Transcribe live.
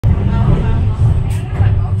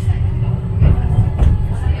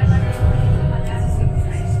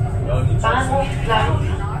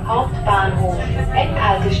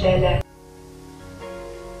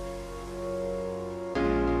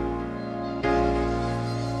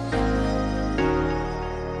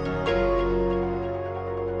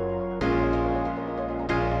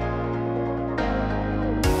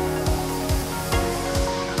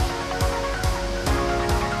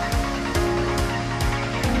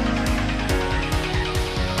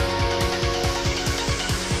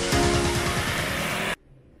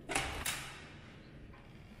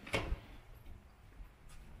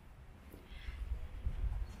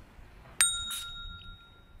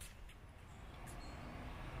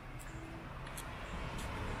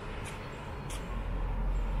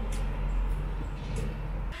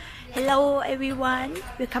Hello everyone,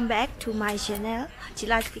 welcome back to my channel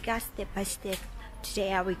Jiratika Step by Step.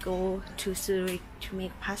 Today I will go to Zurich to make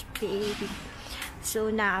passport. So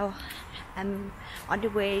now I'm on the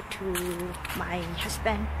way to my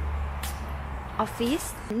husband's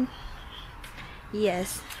office.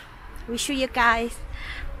 Yes, we show you guys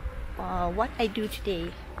what I do today.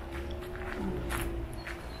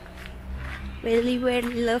 Very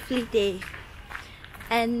lovely day,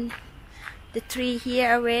 and the tree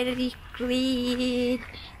here are very green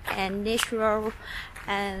and natural,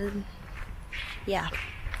 and yeah,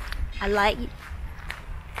 I like it.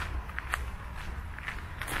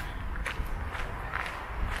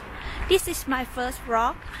 This is my first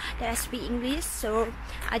vlog that I speak English, so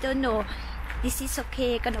I don't know this is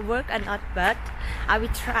okay gonna work or not, but I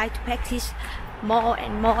will try to practice more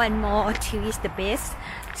and more till it's the best.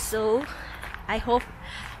 So I hope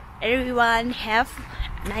everyone have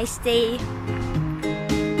a nice day.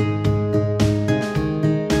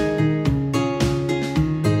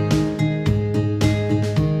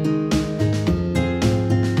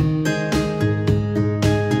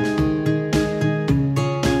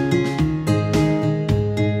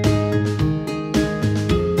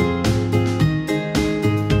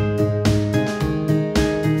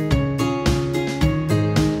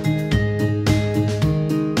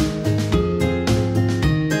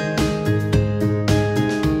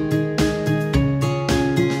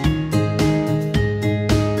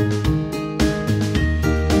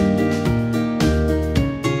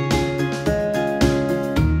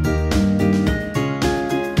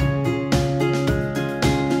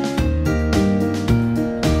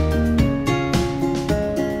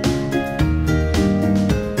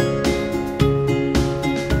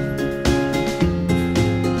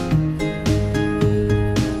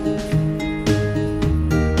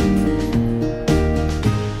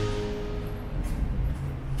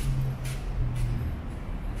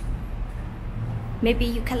 Maybe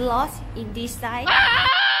you can lost in this side.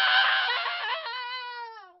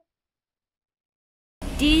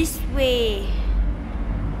 This way.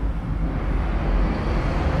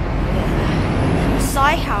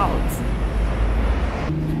 Soy house.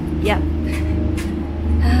 Yep.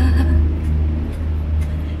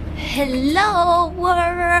 Hello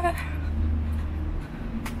world.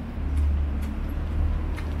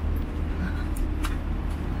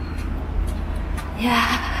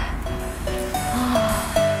 Yeah.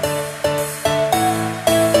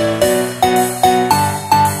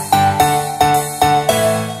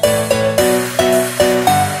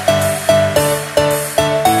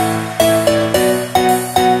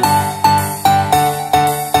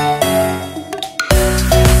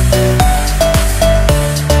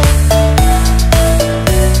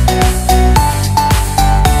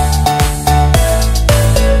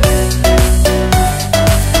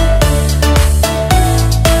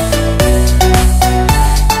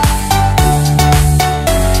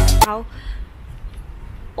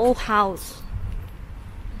 Old house.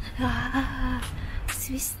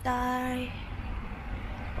 Swiss style.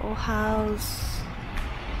 Old house.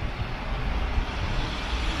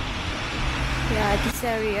 Yeah, this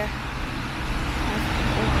area has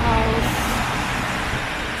old house.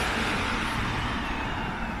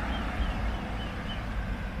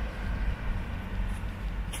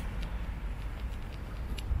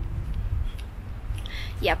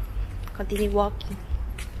 Yep, continue walking.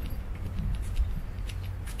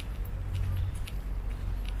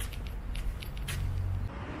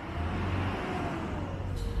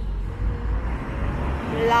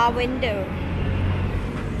 Lavender.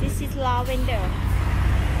 This is lavender.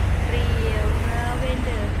 Real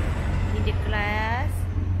lavender in the glass.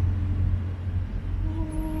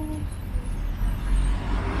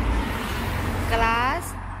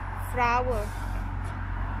 Glass flower.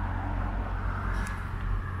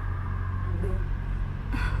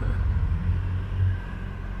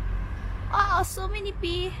 Oh, so many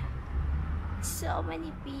bees. So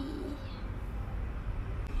many bees.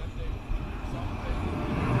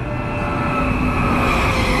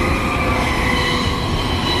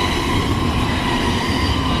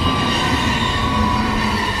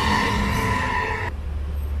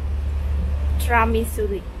 Tram in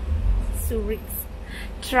Zurich.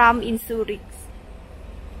 Tram in Zurich.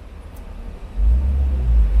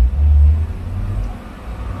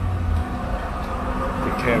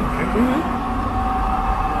 The cab,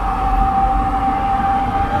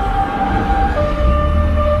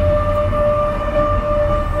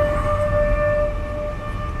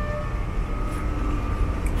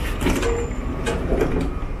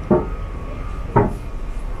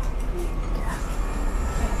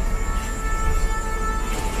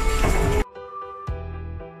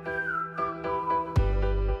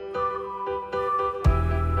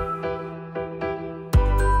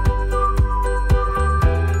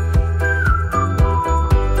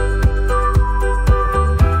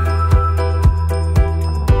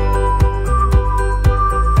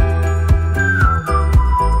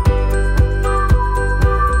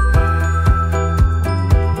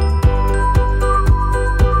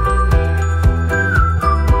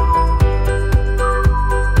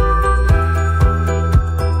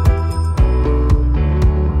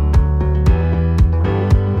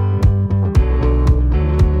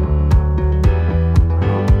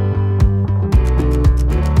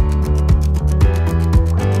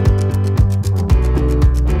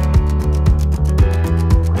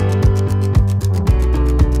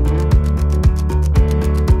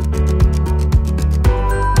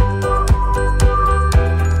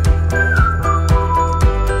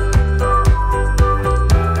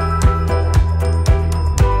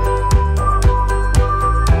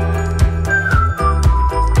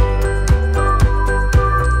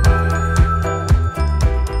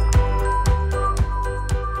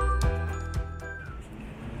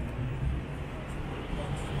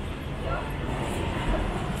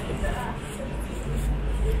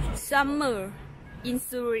 summer in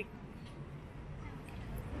Zurich.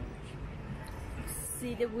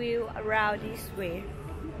 See the view around this way.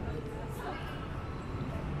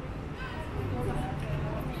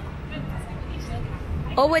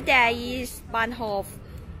 Over there is Bahnhof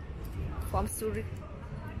from Zurich.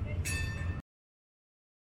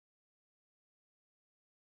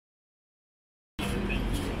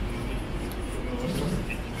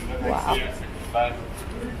 Wow.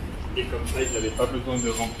 Et comme ça, il n'avait pas besoin de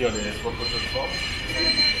remplir les photos de forme.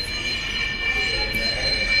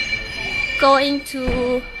 Going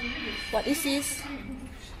to, what is this?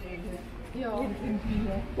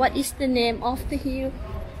 What is the name of the hill?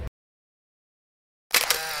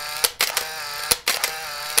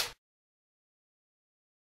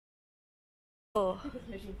 Oh,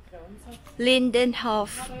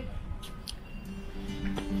 Lindenhof.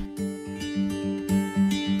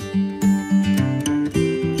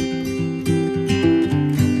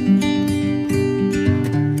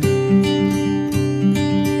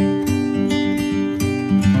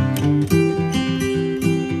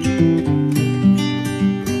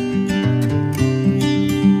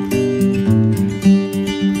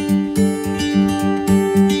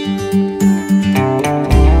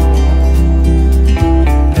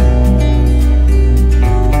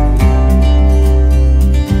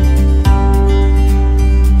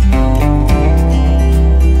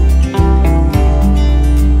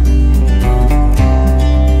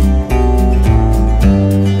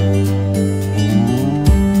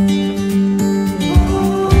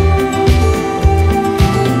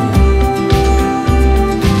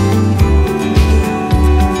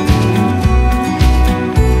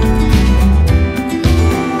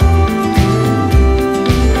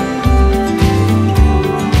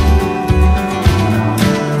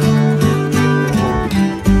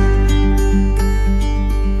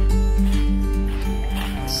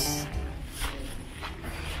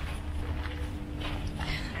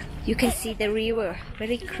 You can see the river,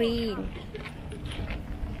 very clean.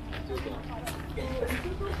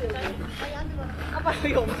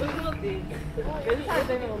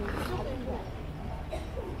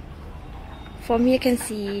 From here you can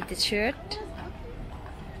see the church.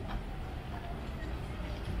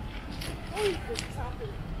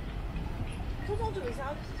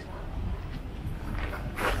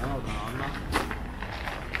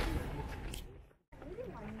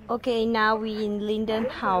 Okay, now we in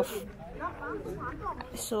Lindenhof.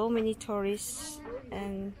 So many tourists,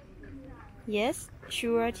 and yes,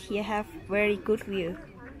 sure, here have very good view.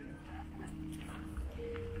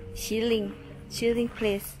 Chilling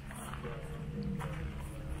place.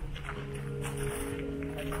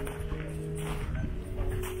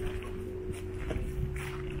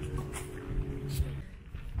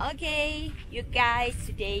 Okay, you guys,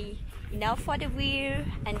 today enough for the view,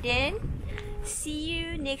 and then see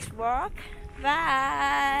you next walk.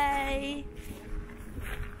 Bye.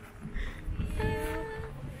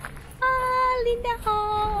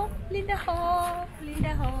 Lindenhof.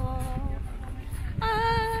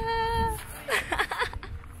 Ah.